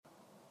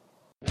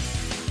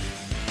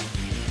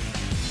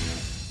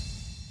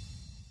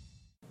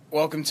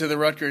Welcome to the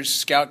Rutgers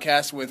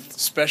Scoutcast with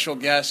special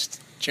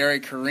guest Jerry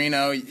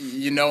Carino.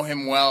 You know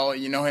him well.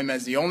 You know him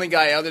as the only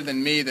guy other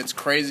than me that's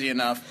crazy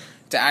enough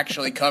to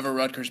actually cover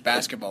Rutgers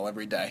basketball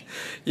every day.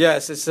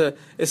 Yes, it's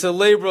a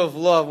labor of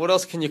love. What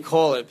else can you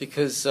call it?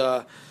 Because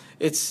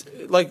it's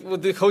like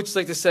what the coaches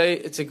like to say,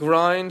 it's a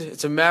grind,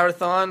 it's a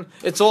marathon,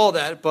 it's all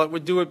that, but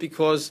we do it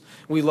because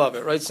we love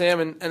it, right, Sam?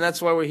 And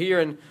that's why we're here,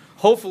 and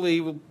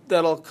hopefully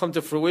that'll come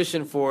to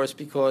fruition for us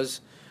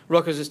because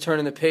Rutgers is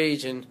turning the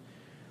page, and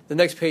the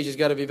next page has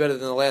got to be better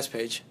than the last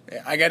page.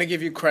 Yeah, I got to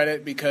give you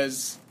credit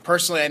because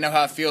personally I know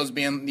how it feels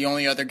being the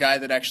only other guy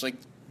that actually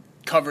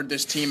covered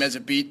this team as a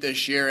beat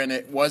this year, and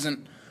it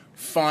wasn't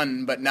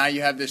fun, but now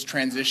you have this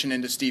transition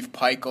into Steve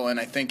Pikiell,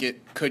 and I think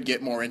it could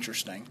get more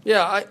interesting.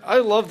 Yeah, I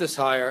love this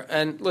hire,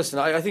 and listen,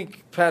 I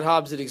think Pat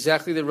Hobbs did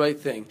exactly the right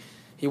thing.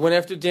 He went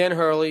after Dan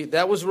Hurley.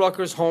 That was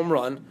Rutgers' home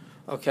run,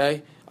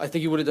 okay? I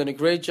think he would have done a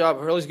great job.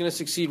 Hurley's going to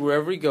succeed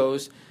wherever he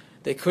goes.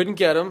 They couldn't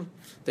get him.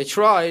 They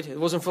tried. It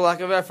wasn't for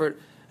lack of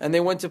effort. And they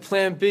went to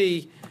Plan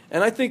B,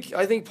 and I think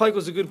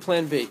Pikiell's a good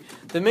Plan B.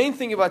 The main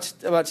thing about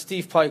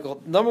Steve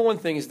Pikiell, number one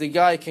thing, is the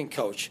guy can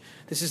coach.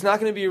 This is not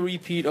going to be a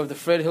repeat of the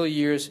Fred Hill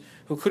years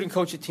who couldn't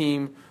coach a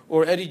team,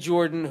 or Eddie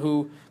Jordan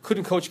who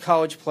couldn't coach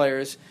college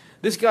players.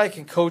 This guy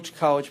can coach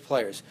college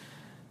players.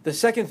 The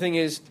second thing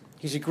is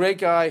he's a great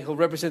guy. He'll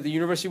represent the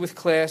university with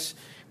class.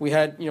 We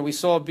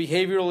saw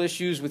behavioral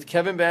issues with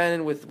Kevin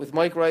Bannon, with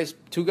Mike Rice,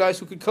 two guys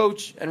who could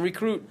coach and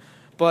recruit,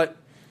 but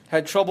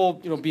had trouble,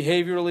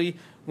 behaviorally.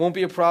 Won't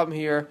be a problem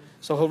here,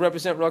 so he'll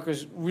represent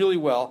Rutgers really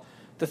well.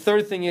 The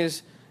third thing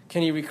is,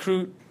 can he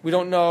recruit? We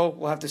don't know.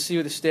 We'll have to see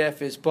what the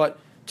staff is. But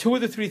two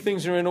of the three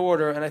things are in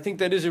order, and I think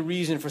that is a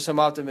reason for some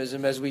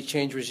optimism as we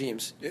change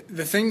regimes.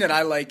 The thing that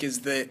I like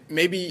is that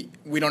maybe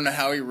we don't know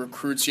how he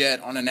recruits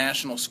yet on a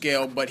national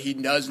scale, but he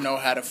does know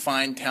how to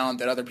find talent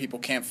that other people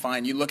can't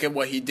find. You look at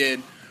what he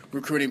did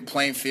recruiting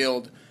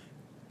Plainfield.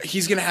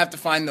 He's going to have to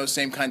find those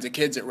same kinds of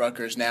kids at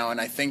Rutgers now,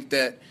 and I think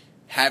that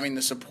having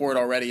the support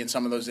already in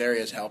some of those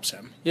areas helps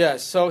him. Yeah,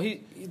 so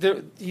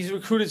he's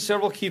recruited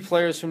several key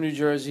players from New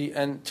Jersey,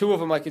 and two of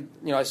them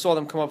I saw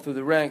them come up through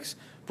the ranks.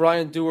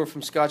 Brian Dewar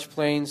from Scotch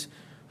Plains,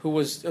 who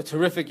was a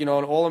terrific, an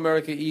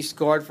All-America East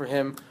guard for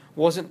him,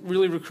 wasn't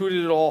really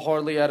recruited at all,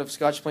 hardly out of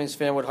Scotch Plains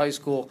Fanwood High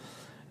School,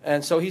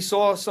 and so he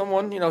saw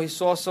someone, he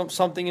saw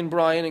something in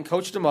Brian and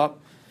coached him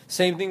up.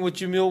 Same thing with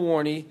Jamil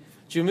Warney.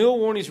 Jamil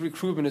Warney's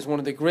recruitment is one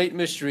of the great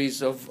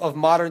mysteries of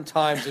modern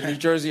times in New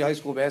Jersey high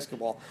school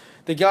basketball.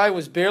 The guy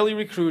was barely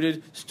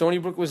recruited. Stony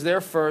Brook was there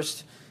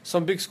first.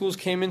 Some big schools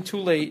came in too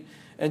late.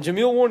 And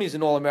Jamil Warney's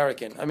an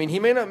All-American. I mean, he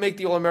may not make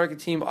the All-American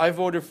team. I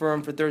voted for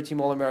him for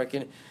third-team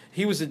All-American.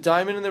 He was a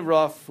diamond in the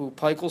rough who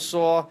Pikiell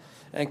saw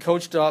and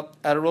coached up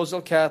at a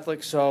Roseville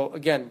Catholic. So,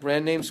 again,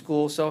 brand-name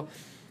school. So,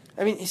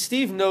 I mean,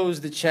 Steve knows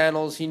the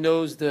channels. He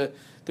knows the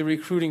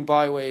recruiting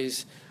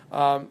byways.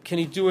 Can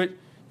he do it,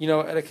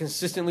 at a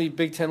consistently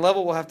Big Ten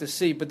level? We'll have to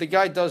see. But the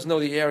guy does know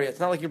the area. It's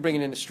not like you're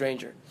bringing in a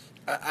stranger.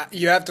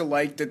 You have to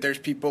like that there's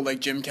people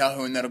like Jim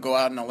Calhoun that'll go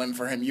out on a limb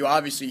for him. You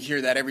obviously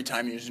hear that every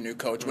time there's a new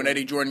coach. When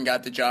Eddie Jordan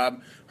got the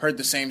job, heard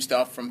the same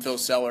stuff from Phil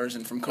Sellers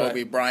and from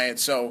Kobe Bryant.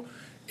 So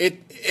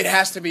it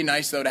has to be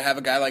nice, though, to have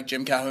a guy like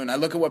Jim Calhoun. I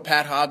look at what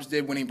Pat Hobbs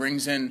did when he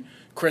brings in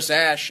Chris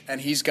Ash,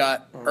 and he's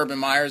got Urban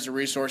Meyer as a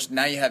resource.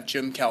 Now you have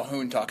Jim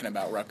Calhoun talking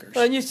about Rutgers.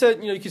 And you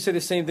said, you could say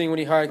the same thing when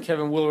he hired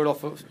Kevin Willard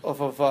off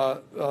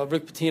of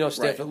Rick Pitino's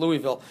staff at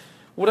Louisville.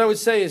 What I would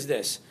say is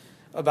this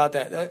about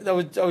that. I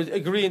would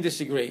agree and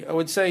disagree. I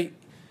would say,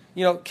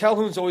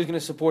 Calhoun's always going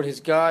to support his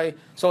guy.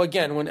 So,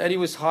 again, when Eddie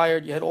was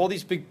hired, you had all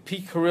these big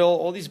Pete Carrill,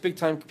 all these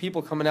big-time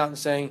people coming out and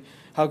saying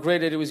how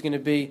great Eddie was going to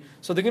be.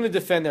 So they're going to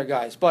defend their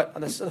guys. But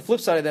on the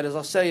flip side of that, as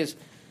I'll say, is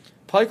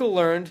Pikiell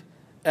learned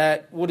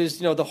at what is,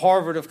 the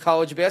Harvard of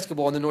college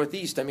basketball in the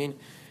Northeast. I mean,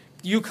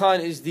 UConn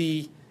is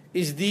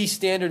the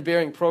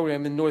standard-bearing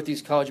program in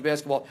Northeast college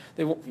basketball.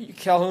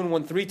 Calhoun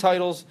won 3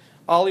 titles.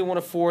 Ollie won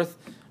a 4th.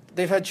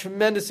 They've had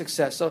tremendous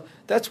success. So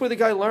that's where the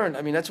guy learned.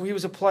 I mean, that's where he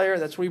was a player.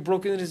 That's where he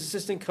broke into his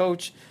assistant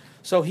coach.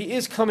 So he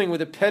is coming with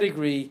a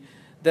pedigree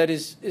that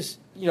is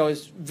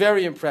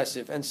very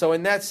impressive. And so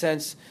in that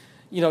sense,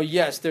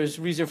 yes, there's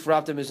reason for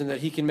optimism that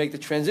he can make the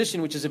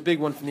transition, which is a big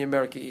one from the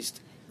America East.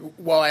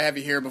 While I have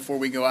you here before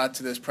we go out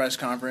to this press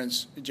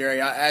conference,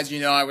 Jerry, as you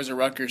know, I was a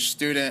Rutgers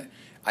student.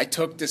 I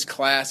took this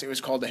class. It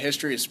was called the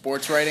History of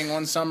Sports Writing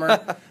one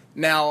summer.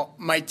 Now,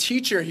 my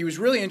teacher, he was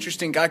really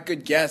interesting, got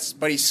good guests,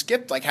 but he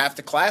skipped like half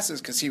the classes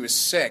because he was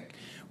sick.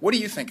 What do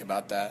you think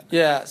about that?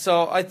 Yeah,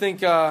 so I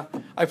think I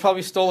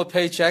probably stole a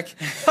paycheck.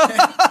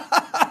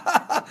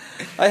 I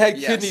had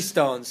kidney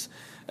stones,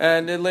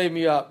 and it laid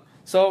me up.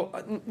 So,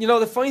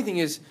 the funny thing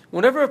is,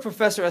 whenever a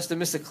professor has to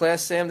miss a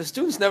class, Sam, the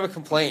students never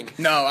complain.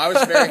 No, I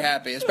was very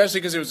happy, especially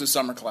because it was a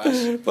summer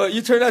class. But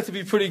you turned out to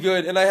be pretty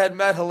good, and I had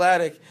Matt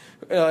Hladek,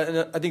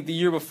 I think the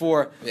year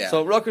before. Yeah.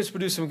 So Rutgers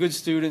produced some good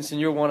students,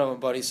 and you're one of them,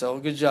 buddy, so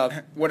good job.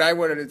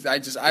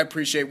 I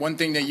appreciate one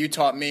thing that you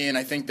taught me, and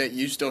I think that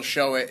you still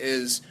show it,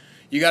 is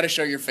you got to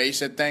show your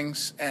face at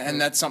things,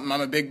 and that's something I'm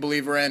a big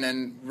believer in,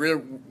 and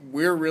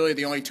we're really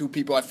the only two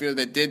people I feel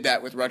that did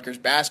that with Rutgers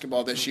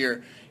basketball this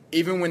year.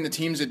 even when the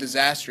team's a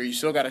disaster, you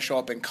still got to show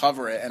up and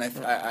cover it. And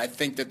I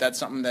think that's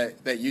something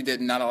that you did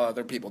and not all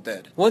other people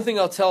did. One thing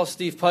I'll tell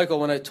Steve Pikiell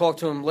when I talk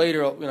to him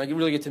later, when I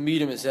really get to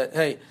meet him, is that,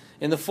 hey,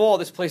 in the fall,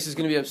 this place is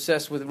going to be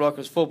obsessed with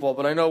Rutgers football.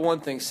 But I know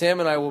one thing, Sam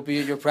and I will be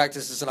at your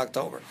practices in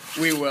October.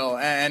 We will.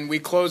 And we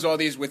close all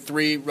these with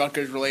 3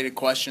 Rutgers-related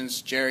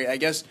questions. Jerry, I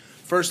guess,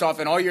 first off,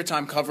 in all your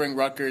time covering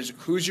Rutgers,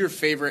 who's your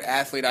favorite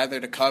athlete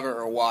either to cover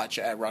or watch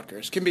at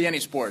Rutgers? It can be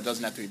any sport. It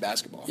doesn't have to be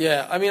basketball.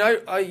 Yeah, I mean,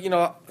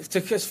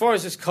 as far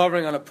as just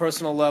covering on a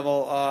personal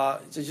level, I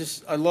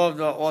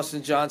loved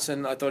Austin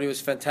Johnson. I thought he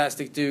was a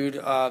fantastic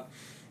dude.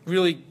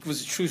 Really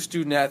was a true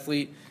student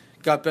athlete.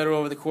 Got better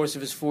over the course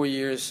of his 4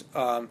 years.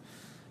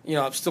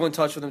 I'm still in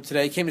touch with him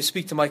today. He came to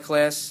speak to my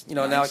class,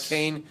 Nice. Now at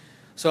Kane.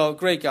 So,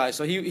 great guy.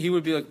 So he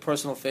would be like a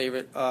personal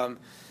favorite.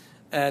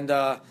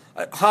 Hamideh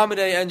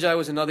Njai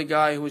was another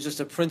guy who was just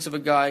a prince of a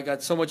guy,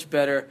 got so much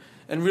better,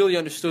 and really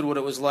understood what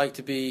it was like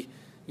to be,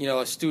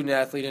 a student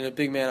athlete and a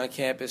big man on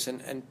campus,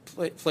 and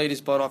played his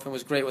butt off and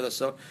was great with us.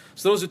 So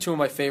those are 2 of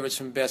my favorites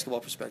from a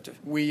basketball perspective.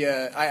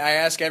 I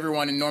ask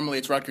everyone, and normally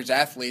it's Rutgers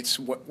athletes,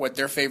 what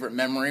their favorite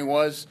memory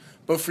was.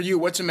 But for you,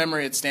 what's a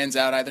memory that stands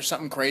out, either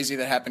something crazy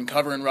that happened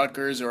covering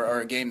Rutgers or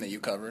a game that you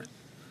covered?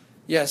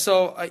 Yeah,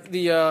 so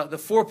the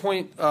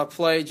 4-point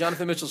play,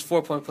 Jonathan Mitchell's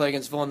 4-point play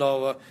against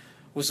Villanova,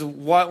 was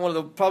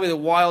probably the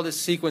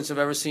wildest sequence I've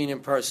ever seen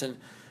in person,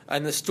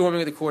 and the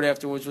storming of the court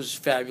afterwards was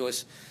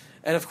fabulous.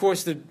 And of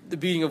course, the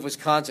beating of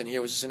Wisconsin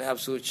here was just an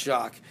absolute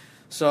shock.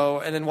 So,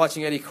 and then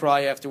watching Eddie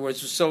cry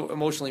afterwards was so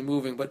emotionally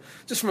moving. But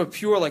just from a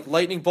pure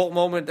lightning bolt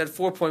moment, that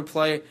 4-point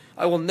play,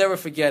 I will never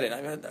forget it.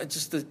 I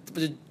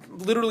mean,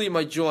 literally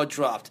my jaw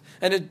dropped.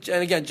 And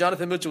again,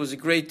 Jonathan Mitchell was a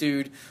great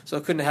dude, so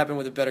it couldn't have happened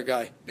with a better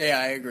guy. Yeah,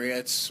 I agree.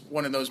 It's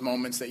one of those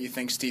moments that you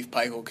think Steve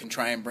Pikiell can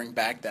try and bring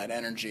back that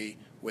energy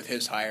with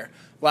his hire.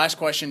 Last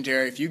question,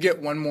 Jerry. If you get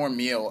one more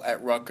meal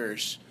at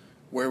Rutgers,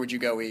 where would you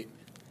go eat?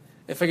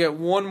 If I get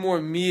one more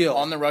meal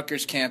on the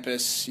Rutgers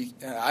campus,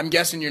 I'm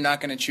guessing you're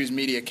not going to choose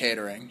media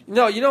catering.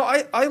 No,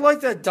 I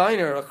like that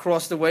diner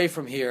across the way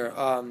from here.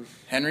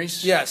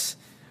 Henry's? Yes.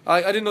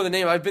 I didn't know the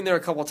name. I've been there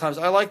a couple of times.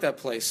 I like that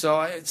place. So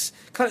it's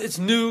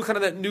new, kind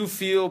of that new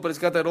feel, but it's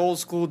got that old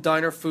school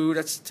diner food.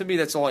 To me,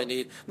 that's all I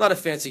need. I'm not a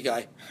fancy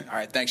guy. All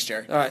right, thanks,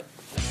 Jerry. All right.